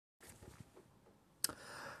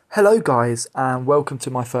Hello, guys, and welcome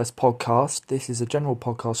to my first podcast. This is a general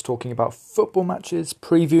podcast talking about football matches,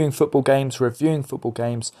 previewing football games, reviewing football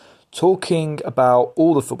games, talking about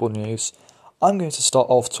all the football news. I'm going to start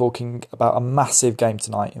off talking about a massive game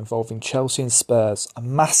tonight involving Chelsea and Spurs, a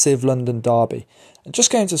massive London derby. I'm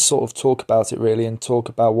just going to sort of talk about it really and talk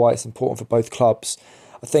about why it's important for both clubs.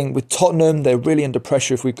 I think with Tottenham, they're really under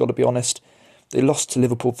pressure if we've got to be honest. They lost to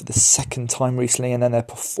Liverpool for the second time recently, and then their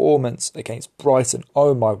performance against Brighton,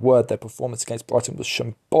 oh my word, their performance against Brighton was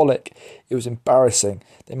shambolic. It was embarrassing.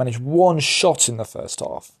 They managed one shot in the first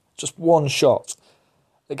half, just one shot.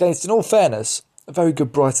 Against, in all fairness, a very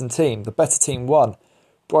good Brighton team. The better team won.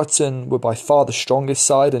 Brighton were by far the strongest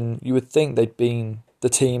side, and you would think they'd been the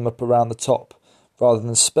team up around the top rather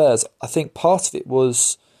than Spurs. I think part of it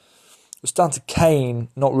was down to Kane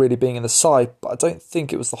not really being in the side, but I don't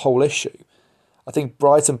think it was the whole issue. I think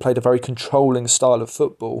Brighton played a very controlling style of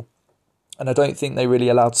football, and I don't think they really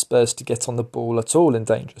allowed Spurs to get on the ball at all in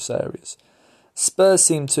dangerous areas. Spurs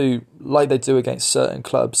seemed to, like they do against certain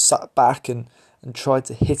clubs, sat back and tried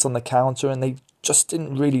to hit on the counter, and they just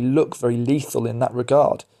didn't really look very lethal in that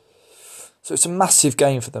regard. So it's a massive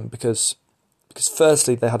game for them because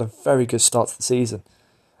firstly, they had a very good start to the season.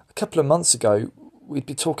 A couple of months ago, we'd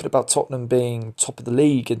be talking about Tottenham being top of the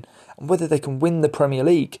league and whether they can win the Premier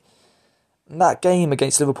League. And that game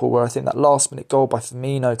against Liverpool, where I think that last-minute goal by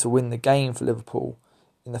Firmino to win the game for Liverpool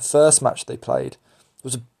in the first match they played,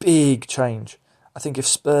 was a big change. I think if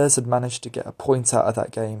Spurs had managed to get a point out of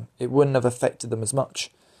that game, it wouldn't have affected them as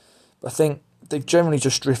much. But I think they've generally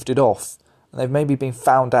just drifted off, and they've maybe been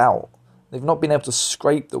found out. They've not been able to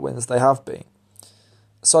scrape the wins they have been.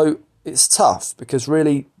 So it's tough, because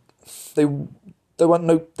really, they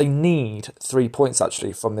need 3 points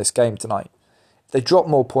actually from this game tonight. They drop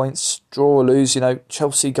more points, draw or lose,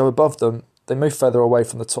 Chelsea go above them. They move further away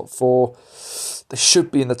from the top four. They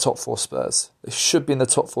should be in the top four, Spurs. They should be in the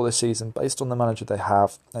top four this season based on the manager they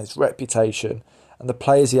have, and his reputation, and the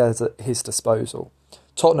players he has at his disposal.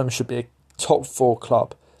 Tottenham should be a top four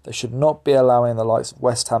club. They should not be allowing the likes of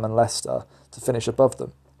West Ham and Leicester to finish above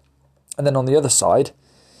them. And then on the other side,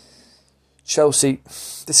 Chelsea,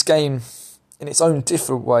 this game in its own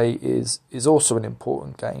different way is also an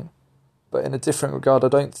important game. But in a different regard, I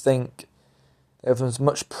don't think they have as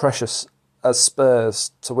much pressure as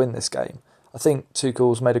Spurs to win this game. I think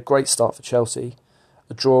Tuchel's made a great start for Chelsea.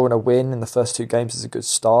 A draw and a win in the first two games is a good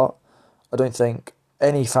start. I don't think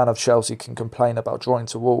any fan of Chelsea can complain about drawing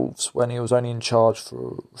to Wolves when he was only in charge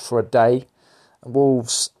for a day. And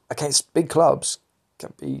Wolves, against big clubs,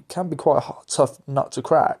 can be quite a tough nut to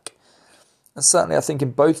crack. And certainly I think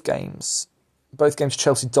in both games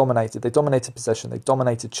Chelsea dominated. They dominated possession, they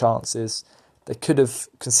dominated chances. They could have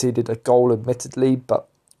conceded a goal admittedly, but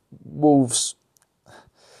Wolves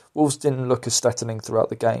didn't look as threatening throughout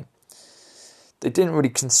the game. They didn't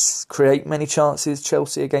really create many chances,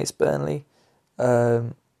 Chelsea, against Burnley.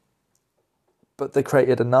 But they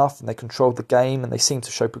created enough and they controlled the game and they seemed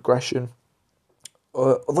to show progression.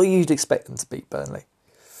 Although you'd expect them to beat Burnley.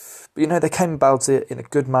 But they came about it in a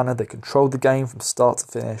good manner. They controlled the game from start to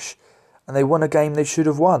finish. And they won a game they should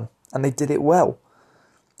have won. And they did it well.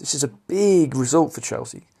 This is a big result for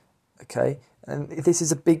Chelsea. Okay? And this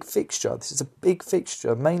is a big fixture. This is a big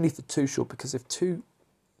fixture, mainly for Tuchel, because if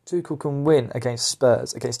Tuchel can win against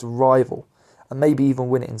Spurs, against a rival, and maybe even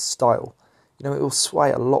win it in style, it will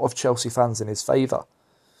sway a lot of Chelsea fans in his favour.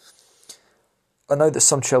 I know that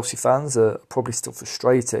some Chelsea fans are probably still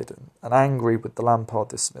frustrated and angry with the Lampard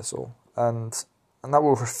dismissal, and that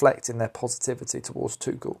will reflect in their positivity towards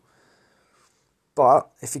Tuchel. But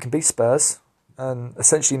if you can beat Spurs and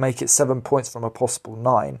essentially make it 7 points from a possible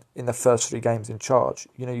 9 in the first 3 games in charge,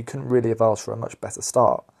 you couldn't really have asked for a much better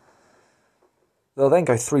start. They'll then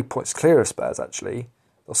go 3 points clear of Spurs, actually.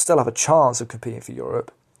 They'll still have a chance of competing for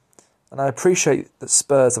Europe. And I appreciate that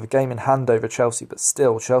Spurs have a game in hand over Chelsea, but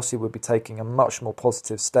still, Chelsea would be taking a much more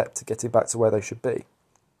positive step to getting back to where they should be.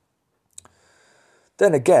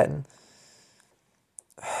 Then again,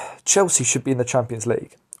 Chelsea should be in the Champions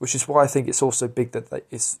League, which is why I think it's also big that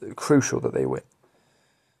it's crucial that they win.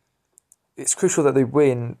 It's crucial that they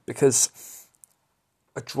win because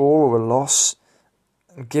a draw or a loss,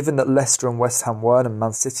 given that Leicester and West Ham won and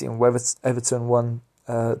Man City and Everton won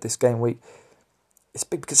this game week, it's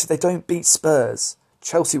big because if they don't beat Spurs,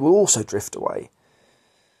 Chelsea will also drift away.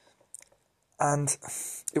 And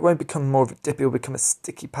it won't become more of a dip, it will become a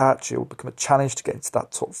sticky patch, it will become a challenge to get into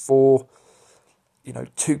that top 4.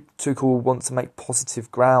 Tuchel will want to make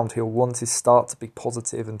positive ground. He'll want his start to be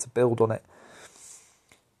positive and to build on it.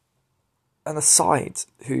 And the side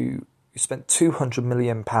who spent £200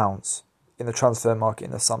 million in the transfer market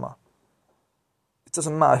in the summer, it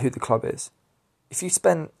doesn't matter who the club is. If you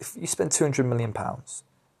spend £200 million,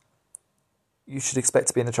 you should expect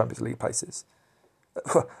to be in the Champions League places.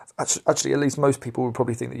 Actually, at least most people would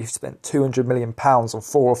probably think that you've spent £200 million on 4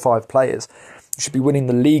 or 5 players. You should be winning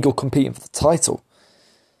the league or competing for the title.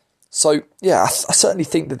 So, yeah, I certainly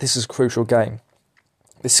think that this is a crucial game.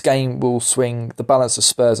 This game will swing the balance of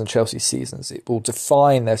Spurs and Chelsea's seasons. It will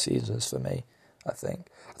define their seasons for me, I think.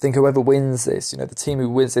 I think whoever wins this, the team who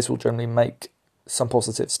wins this will generally make some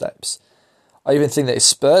positive steps. I even think that if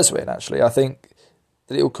Spurs win, actually, I think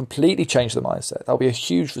that it will completely change the mindset. That'll be a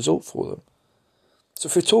huge result for them. So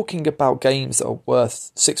if we're talking about games that are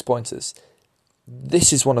worth 6 pointers,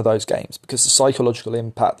 this is one of those games, because the psychological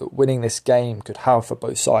impact that winning this game could have for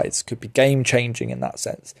both sides could be game-changing in that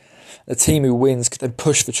sense. The team who wins could then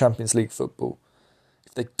push for Champions League football.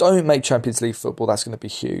 If they don't make Champions League football, that's going to be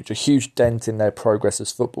huge, a huge dent in their progress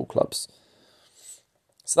as football clubs.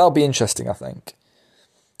 So that'll be interesting, I think.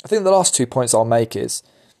 I think the last 2 points I'll make is,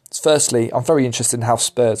 firstly, I'm very interested in how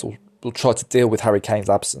Spurs will try to deal with Harry Kane's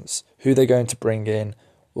absence. Who they're going to bring in?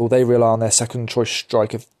 Will they rely on their second choice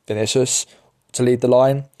striker Vinicius to lead the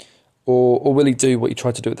line? Or will he do what he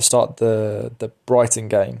tried to do at the start of the Brighton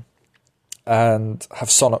game and have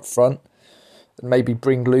Son up front and maybe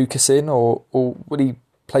bring Lucas in? Or will he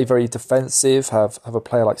play very defensive, have a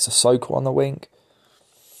player like Sissoko on the wing?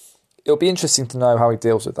 It'll be interesting to know how he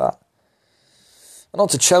deals with that. And on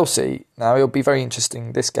to Chelsea. Now, it'll be very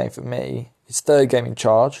interesting, this game for me. His 3rd game in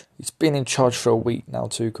charge. He's been in charge for a week now,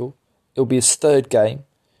 Tuchel. It'll be his 3rd game.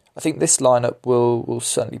 I think this lineup will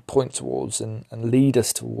certainly point towards and lead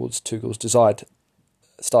us towards Tuchel's desired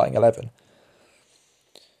starting 11.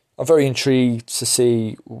 I'm very intrigued to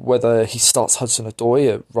see whether he starts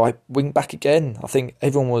Hudson-Odoi at right wing back again. I think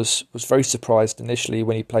everyone was very surprised initially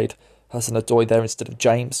when he played Hudson-Odoi there instead of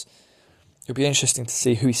James. It'll be interesting to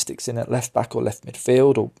see who he sticks in at left back or left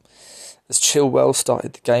midfield, or as Chilwell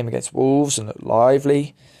started the game against Wolves and looked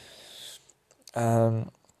lively. That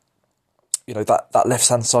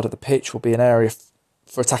left-hand side of the pitch will be an area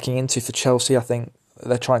for attacking into for Chelsea. I think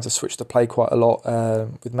they're trying to switch the play quite a lot,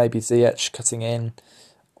 with maybe Ziyech cutting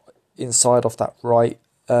inside off that right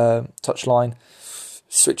touchline,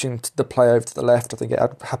 switching the play over to the left. I think it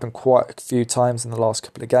had happened quite a few times in the last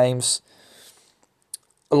couple of games.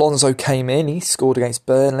 Alonso came in, he scored against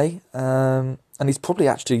Burnley, and he's probably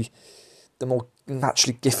actually the more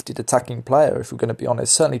naturally gifted attacking player, if we're going to be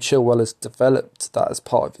honest. Certainly Chilwell has developed that as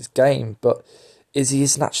part of his game, but is he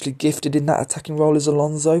as naturally gifted in that attacking role as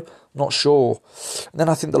Alonso? I'm not sure. And then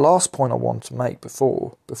I think the last point I want to make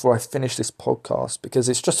before I finish this podcast, because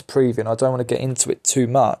it's just a preview and I don't want to get into it too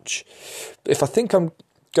much, but if I think I'm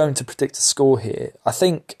going to predict a score here, I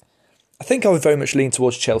think I would very much lean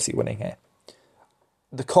towards Chelsea winning here.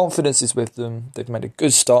 The confidence is with them. They've made a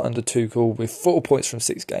good start under Tuchel with 4 points from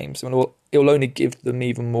 6 games, and it'll only give them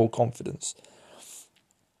even more confidence.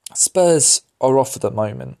 Spurs are off at the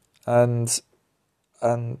moment, and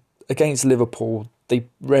against Liverpool, they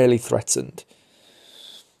rarely threatened.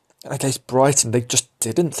 And against Brighton, they just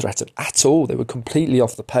didn't threaten at all. They were completely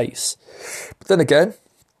off the pace. But then again,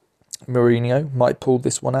 Mourinho might pull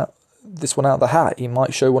this one out of the hat. He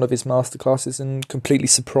might show one of his masterclasses and completely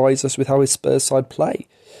surprise us with how his Spurs side play.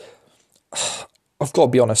 I've got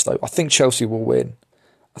to be honest though, I think Chelsea will win.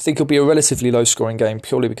 I think it'll be a relatively low scoring game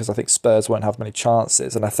purely because I think Spurs won't have many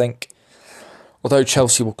chances, and I think although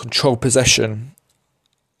Chelsea will control possession,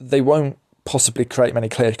 they won't possibly create many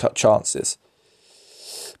clear-cut chances.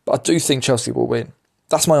 But I do think Chelsea will win.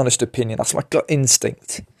 That's my honest opinion. That's my gut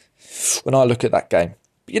instinct when I look at that game.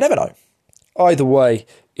 But you never know. Either way,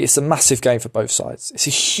 it's a massive game for both sides. It's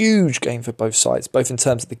a huge game for both sides, both in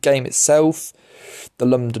terms of the game itself, the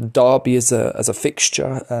London derby as a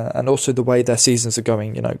fixture, and also the way their seasons are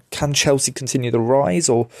going. Can Chelsea continue the rise,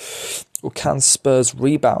 or can Spurs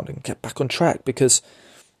rebound and get back on track? Because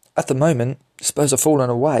at the moment, Spurs are falling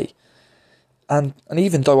away. And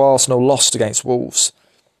even though Arsenal lost against Wolves,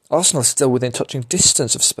 Arsenal is still within touching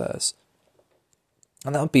distance of Spurs.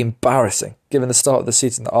 And that would be embarrassing, given the start of the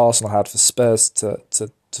season that Arsenal had, for Spurs to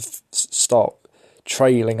start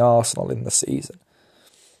trailing Arsenal in the season.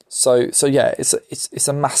 So yeah, it's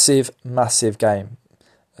a massive game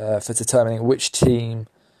for determining which team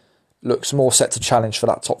looks more set to challenge for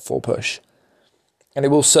that top 4 push, and it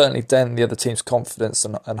will certainly dent the other team's confidence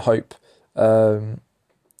and hope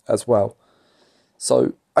as well.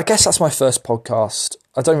 So I guess that's my first podcast.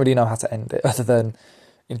 I don't really know how to end it other than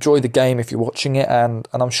enjoy the game if you're watching it, and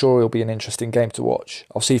I'm sure it'll be an interesting game to watch.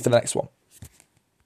 I'll see you for the next one.